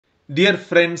Dear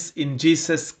friends in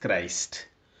Jesus Christ,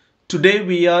 today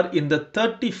we are in the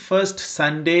 31st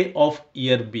Sunday of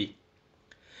Year B.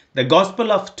 The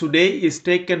Gospel of today is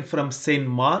taken from St.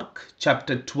 Mark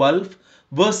chapter 12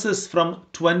 verses from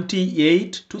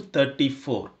 28 to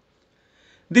 34.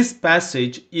 This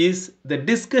passage is the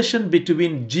discussion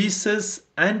between Jesus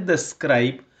and the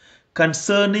scribe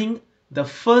concerning the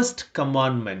first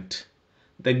commandment,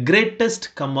 the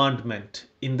greatest commandment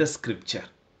in the scripture.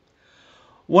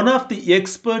 One of the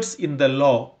experts in the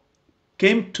law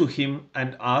came to him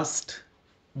and asked,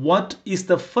 "What is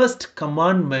the first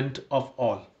commandment of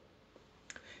all?"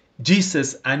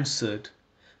 Jesus answered,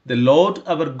 "The Lord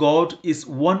our God is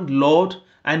one Lord,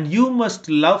 and you must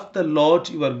love the Lord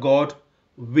your God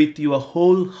with your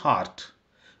whole heart,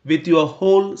 with your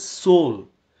whole soul,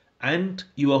 and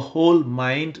your whole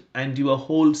mind and your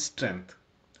whole strength.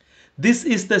 This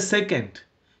is the second.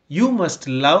 You must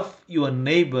love your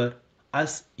neighbor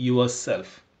as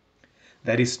yourself.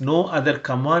 There is no other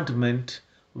commandment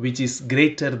which is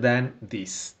greater than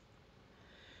this."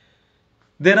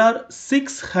 There are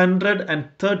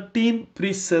 613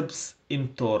 precepts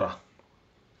in Torah.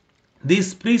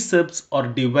 These precepts are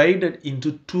divided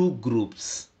into two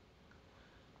groups.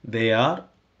 They are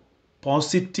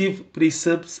positive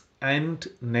precepts and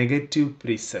negative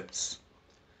precepts.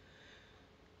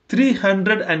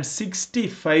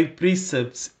 365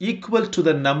 precepts equal to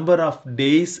the number of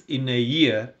days in a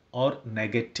year are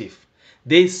negative.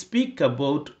 They speak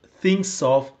about things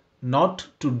of not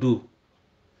to do.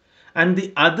 And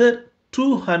the other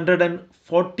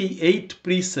 248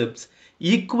 precepts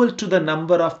equal to the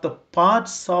number of the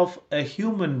parts of a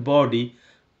human body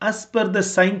as per the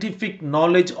scientific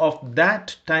knowledge of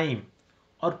that time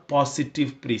are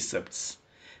positive precepts.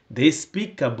 They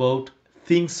speak about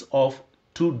things of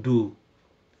to do.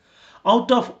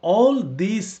 Out of all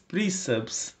these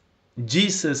precepts,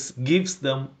 Jesus gives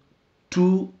them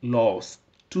two laws,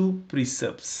 two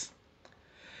precepts.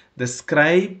 The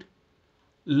scribe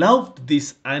loved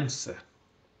this answer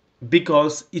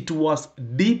because it was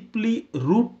deeply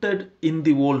rooted in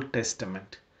the Old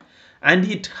Testament and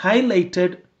it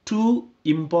highlighted two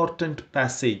important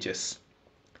passages.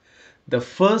 The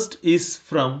first is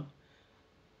from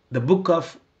the book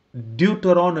of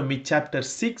Deuteronomy chapter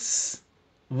 6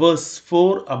 verse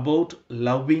 4 about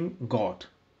loving God.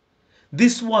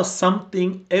 This was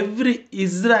something every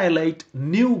Israelite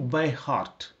knew by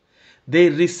heart. They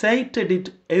recited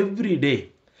it every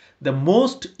day. The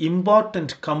most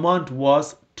important command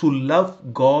was to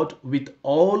love God with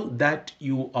all that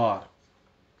you are.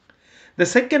 The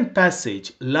second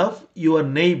passage, love your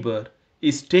neighbor,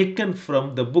 is taken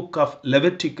from the book of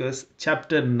Leviticus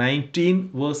chapter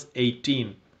 19 verse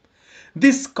 18.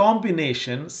 This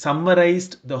combination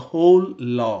summarized the whole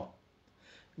law.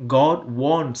 God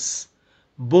wants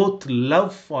both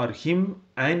love for him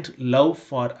and love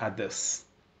for others.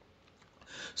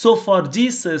 So for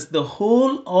Jesus, the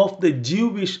whole of the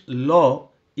Jewish law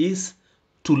is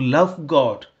to love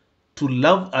God, to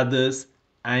love others,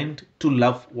 and to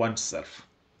love oneself.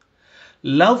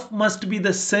 Love must be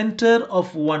the center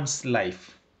of one's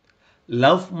life.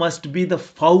 Love must be the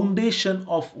foundation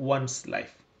of one's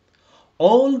life.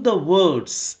 All the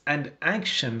words and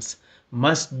actions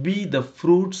must be the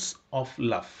fruits of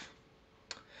love.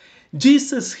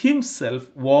 Jesus himself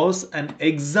was an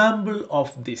example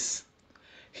of this.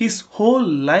 His whole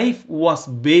life was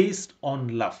based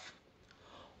on love.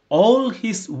 All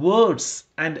his words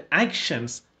and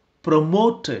actions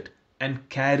promoted and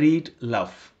carried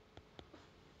love.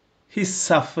 His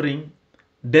suffering,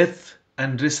 death,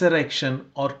 and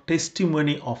resurrection are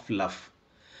testimony of love,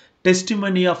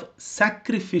 testimony of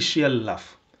sacrificial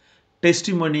love,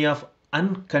 testimony of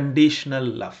unconditional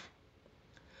love.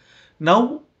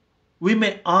 Now we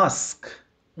may ask,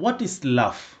 what is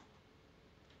love?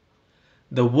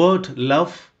 The word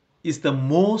love is the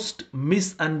most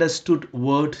misunderstood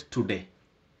word today.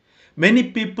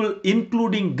 Many people,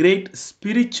 including great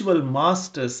spiritual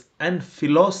masters and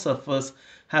philosophers,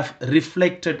 have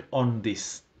reflected on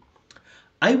this.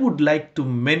 I would like to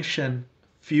mention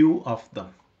few of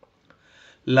them.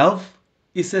 Love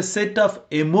is a set of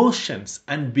emotions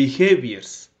and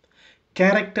behaviors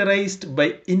characterized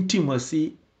by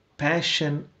intimacy,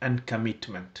 passion, and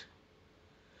commitment.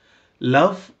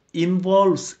 Love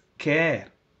involves care,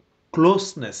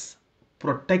 closeness,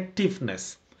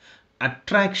 protectiveness,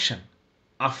 attraction,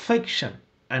 affection,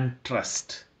 and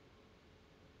trust.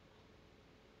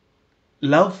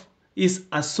 Love is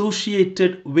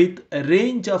associated with a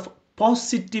range of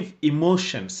positive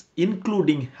emotions,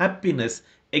 including happiness,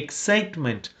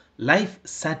 excitement, life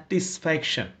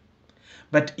satisfaction.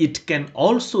 but it can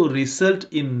also result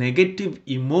in negative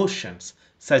emotions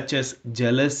such as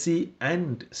jealousy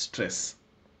and stress.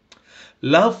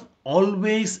 Love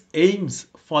always aims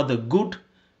for the good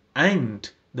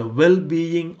and the well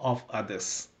being of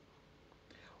others.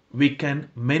 We can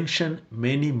mention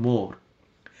many more,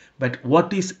 but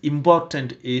what is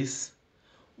important is,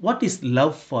 what is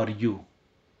love for you?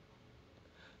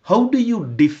 How do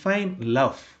you define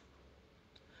love?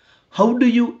 How do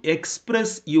you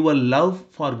express your love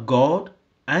for God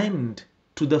and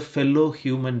to the fellow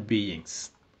human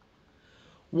beings?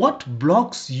 What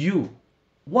blocks you?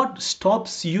 What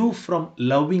stops you from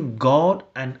loving God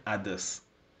and others?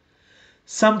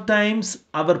 Sometimes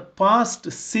our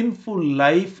past sinful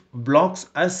life blocks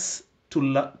us to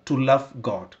love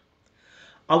God.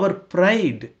 Our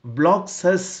pride blocks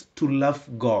us to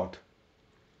love God.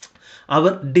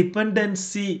 Our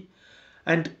dependency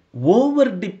and over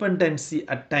dependency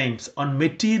at times on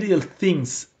material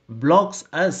things blocks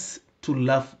us to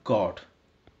love God.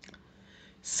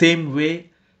 Same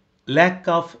way, lack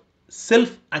of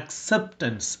self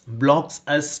acceptance blocks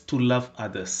us to love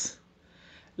others.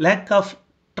 Lack of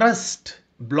trust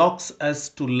blocks us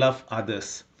to love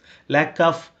others. Lack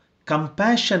of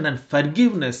compassion and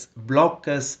forgiveness block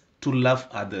us to love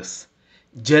others.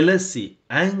 Jealousy,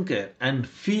 anger, and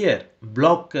fear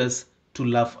block us to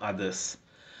love others.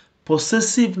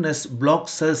 Possessiveness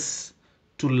blocks us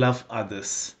to love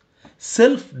others.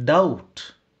 Self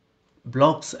doubt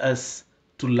blocks us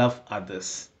to love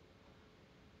others.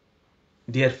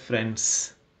 Dear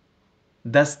friends,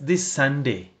 thus this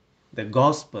Sunday, the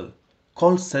Gospel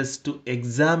calls us to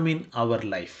examine our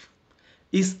life.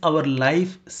 Is our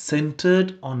life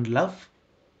centered on love?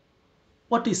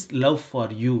 What is love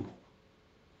for you?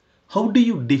 How do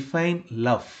you define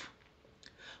love?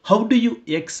 How do you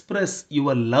express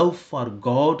your love for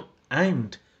God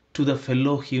and to the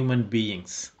fellow human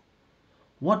beings?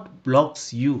 What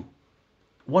blocks you?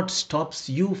 What stops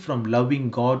you from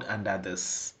loving God and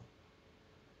others?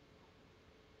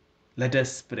 Let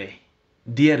us pray.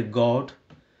 Dear God,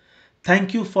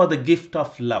 thank you for the gift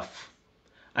of love.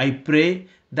 I pray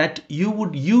that you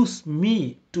would use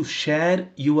me to share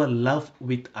your love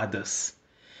with others.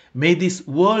 May this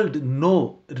world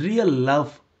know real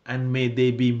love and may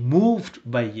they be moved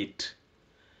by it.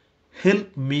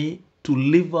 Help me to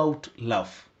live out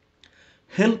love.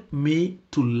 Help me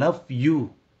to love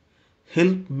you.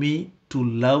 Help me to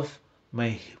love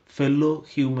my fellow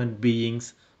human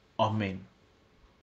beings. Amen.